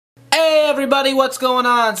Hey everybody, what's going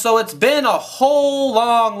on? So it's been a whole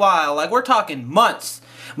long while, like we're talking months.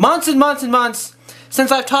 Months and months and months since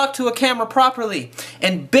I've talked to a camera properly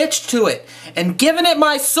and bitched to it and given it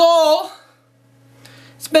my soul.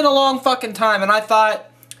 It's been a long fucking time and I thought,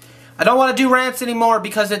 I don't want to do rants anymore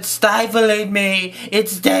because it's stifling me.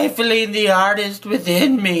 It's stifling the artist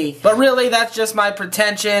within me. But really, that's just my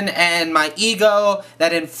pretension and my ego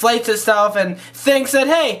that inflates itself and thinks that,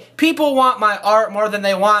 hey, people want my art more than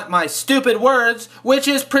they want my stupid words, which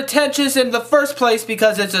is pretentious in the first place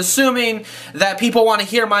because it's assuming that people want to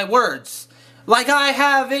hear my words. Like I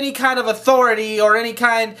have any kind of authority or any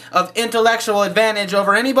kind of intellectual advantage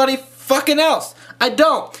over anybody fucking else. I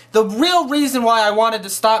don't. The real reason why I wanted to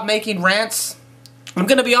stop making rants, I'm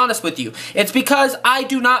gonna be honest with you, it's because I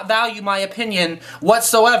do not value my opinion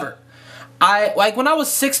whatsoever. Like when I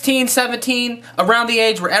was 16, 17, around the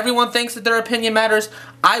age where everyone thinks that their opinion matters,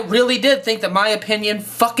 I really did think that my opinion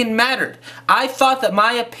fucking mattered. I thought that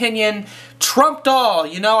my opinion trumped all,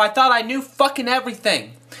 you know, I thought I knew fucking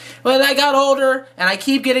everything. But I got older, and I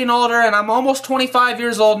keep getting older, and I'm almost 25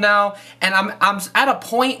 years old now, and I'm at a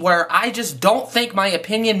point where I just don't think my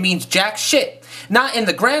opinion means jack shit. Not in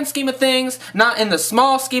the grand scheme of things, not in the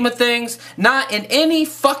small scheme of things, not in any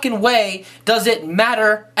fucking way does it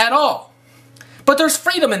matter at all. But there's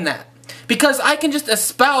freedom in that, because I can just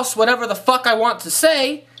espouse whatever the fuck I want to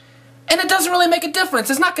say, and it doesn't really make a difference.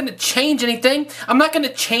 It's not going to change anything. I'm not going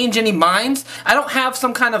to change any minds. I don't have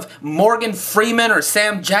some kind of Morgan Freeman or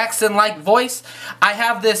Sam Jackson-like voice. I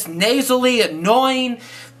have this nasally, annoying,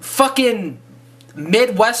 fucking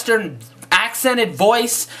Midwestern accented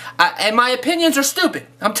voice. And my opinions are stupid.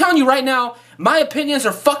 I'm telling you right now, my opinions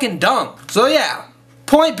are fucking dumb. So yeah,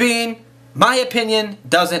 point being, my opinion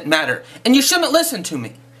doesn't matter. And you shouldn't listen to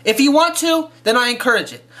me. If you want to, then I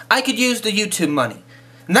encourage it. I could use the YouTube money.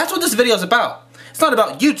 And that's what this video is about. It's not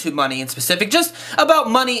about YouTube money in specific, just about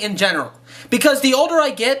money in general. Because the older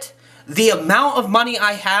I get, the amount of money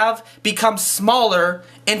I have becomes smaller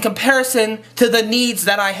in comparison to the needs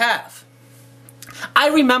that I have. I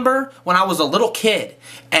remember when I was a little kid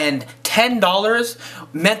and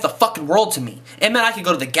 $10 meant the fucking world to me. It meant I could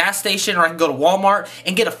go to the gas station or I could go to Walmart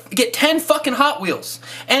and get 10 fucking Hot Wheels.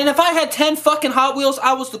 And if I had 10 fucking Hot Wheels,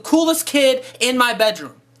 I was the coolest kid in my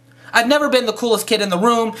bedroom. I've never been the coolest kid in the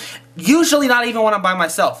room, usually not even when I'm by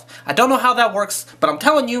myself. I don't know how that works, but I'm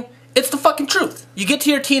telling you, it's the fucking truth. You get to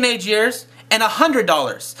your teenage years, and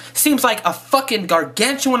 $100 seems like a fucking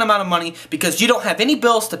gargantuan amount of money because you don't have any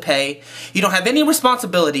bills to pay, you don't have any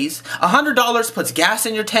responsibilities. $100 puts gas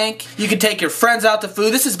in your tank, you can take your friends out to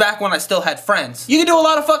food. This is back when I still had friends. You can do a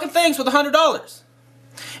lot of fucking things with $100.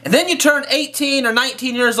 And then you turn 18 or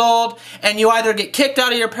 19 years old and you either get kicked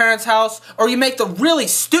out of your parents' house or you make the really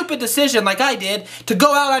stupid decision like I did to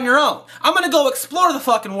go out on your own. I'm gonna go explore the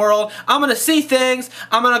fucking world, I'm gonna see things,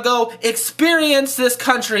 I'm gonna go experience this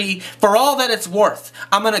country for all that it's worth.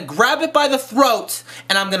 I'm gonna grab it by the throat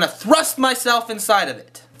and I'm gonna thrust myself inside of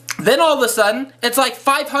it. Then all of a sudden, it's like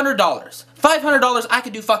 $500. $500, I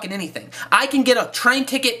could do fucking anything. I can get a train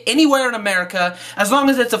ticket anywhere in America as long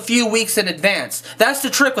as it's a few weeks in advance. That's the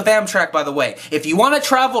trick with Amtrak, by the way. If you want to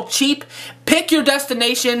travel cheap, pick your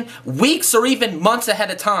destination weeks or even months ahead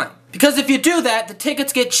of time. Because if you do that, the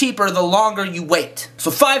tickets get cheaper the longer you wait. So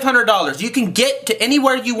 $500, you can get to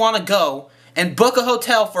anywhere you want to go and book a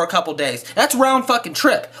hotel for a couple days. That's round fucking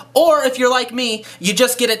trip. Or if you're like me, you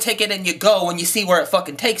just get a ticket and you go and you see where it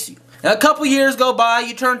fucking takes you. Now, a couple years go by,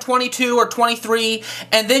 you turn 22 or 23,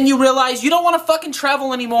 and then you realize you don't want to fucking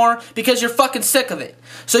travel anymore because you're fucking sick of it.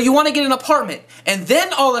 So you want to get an apartment, and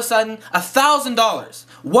then all of a sudden, $1,000.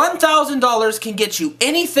 $1,000 can get you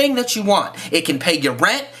anything that you want. It can pay your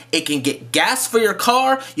rent, it can get gas for your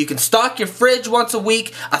car, you can stock your fridge once a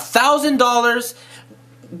week. $1,000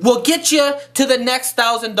 will get you to the next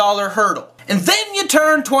 $1,000 hurdle. And then you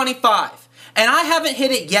turn 25. And I haven't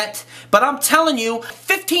hit it yet, but I'm telling you,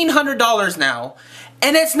 $1,500 now,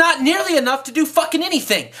 and it's not nearly enough to do fucking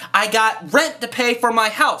anything. I got rent to pay for my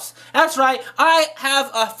house. That's right, I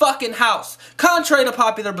have a fucking house. Contrary to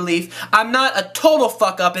popular belief, I'm not a total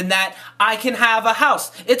fuck up in that I can have a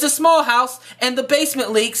house. It's a small house, and the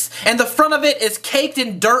basement leaks, and the front of it is caked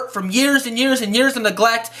in dirt from years and years and years of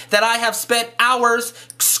neglect that I have spent hours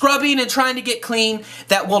scrubbing and trying to get clean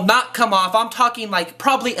that will not come off. I'm talking like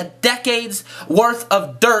probably a decade's worth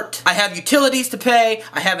of dirt. I have utilities to pay,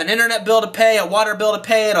 I have an internet bill to pay, a water bill bill to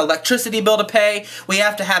pay, an electricity bill to pay. We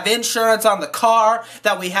have to have insurance on the car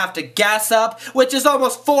that we have to gas up, which is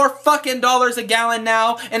almost $4 fucking a gallon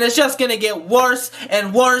now, and it's just gonna get worse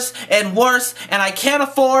and worse and worse, and I can't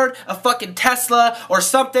afford a fucking Tesla or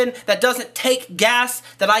something that doesn't take gas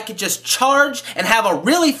that I could just charge and have a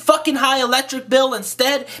really fucking high electric bill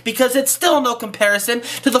instead, because it's still no comparison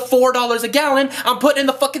to the $4 a gallon I'm putting in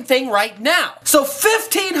the fucking thing right now. So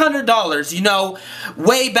 $1,500, you know,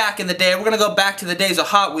 way back in the day, we're gonna go back to the days of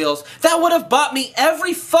Hot Wheels, that would have bought me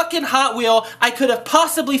every fucking Hot Wheel I could have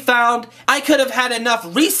possibly found. I could have had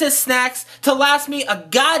enough Reese's snacks to last me a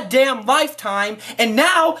goddamn lifetime, and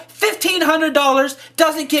now $1,500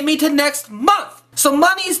 doesn't get me to next month. So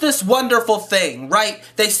money's this wonderful thing, right?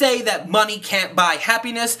 They say that money can't buy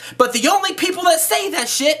happiness, but the only people that say that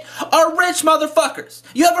shit are rich motherfuckers.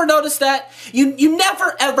 You ever notice that? You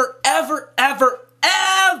never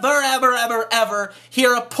ever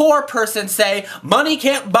hear a poor person say money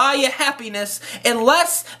can't buy you happiness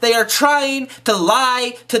unless they are trying to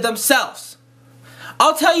lie to themselves.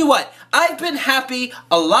 I'll tell you what, I've been happy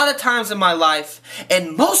a lot of times in my life,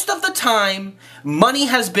 and most of the time, money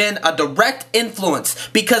has been a direct influence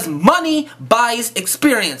because money buys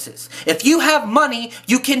experiences. If you have money,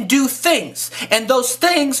 you can do things, and those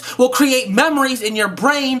things will create memories in your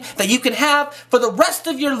brain that you can have for the rest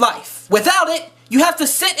of your life. Without it, you have to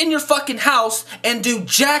sit in your fucking house and do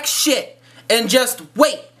jack shit and just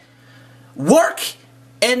wait. Work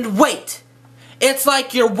and wait. It's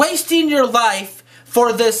like you're wasting your life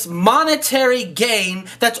for this monetary gain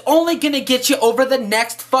that's only gonna get you over the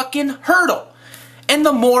next fucking hurdle. And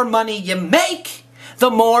the more money you make, the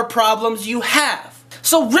more problems you have.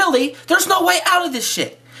 So really, there's no way out of this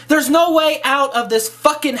shit. There's no way out of this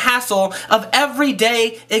fucking hassle of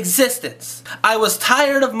everyday existence. I was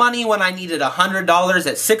tired of money when I needed $100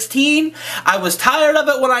 at 16. I was tired of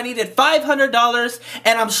it when I needed $500,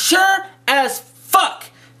 and I'm sure as fuck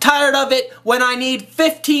tired of it when I need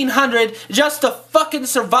 $1,500 just to fucking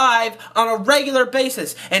survive on a regular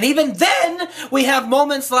basis. And even then, we have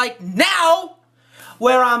moments like now,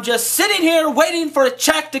 where I'm just sitting here waiting for a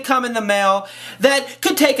check to come in the mail that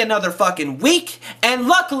could take another fucking week. And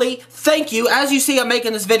luckily, thank you, as you see I'm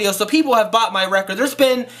making this video, so people have bought my record. There's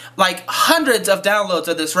been like hundreds of downloads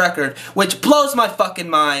of this record, which blows my fucking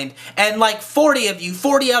mind. And like 40 of you,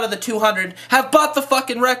 40 out of the 200, have bought the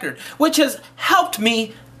fucking record, which has helped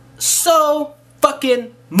me so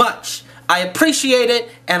fucking much. I appreciate it,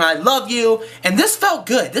 and I love you, and this felt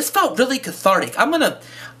good. This felt really cathartic. I'm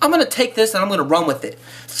gonna take this and I'm gonna run with it.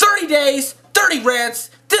 30 days, 30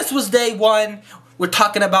 rants. This was day 1. We're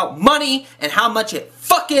talking about money and how much it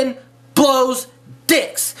fucking blows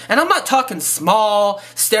dicks. And I'm not talking small,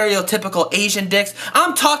 stereotypical Asian dicks.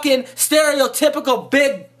 I'm talking stereotypical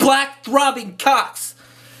big, black, throbbing cocks.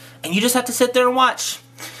 And you just have to sit there and watch.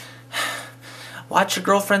 Watch your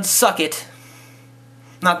girlfriend suck it.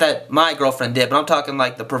 Not that my girlfriend did, but I'm talking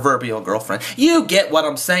like the proverbial girlfriend. You get what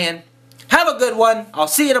I'm saying. Have a good one. I'll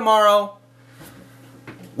see you tomorrow.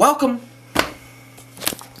 Welcome.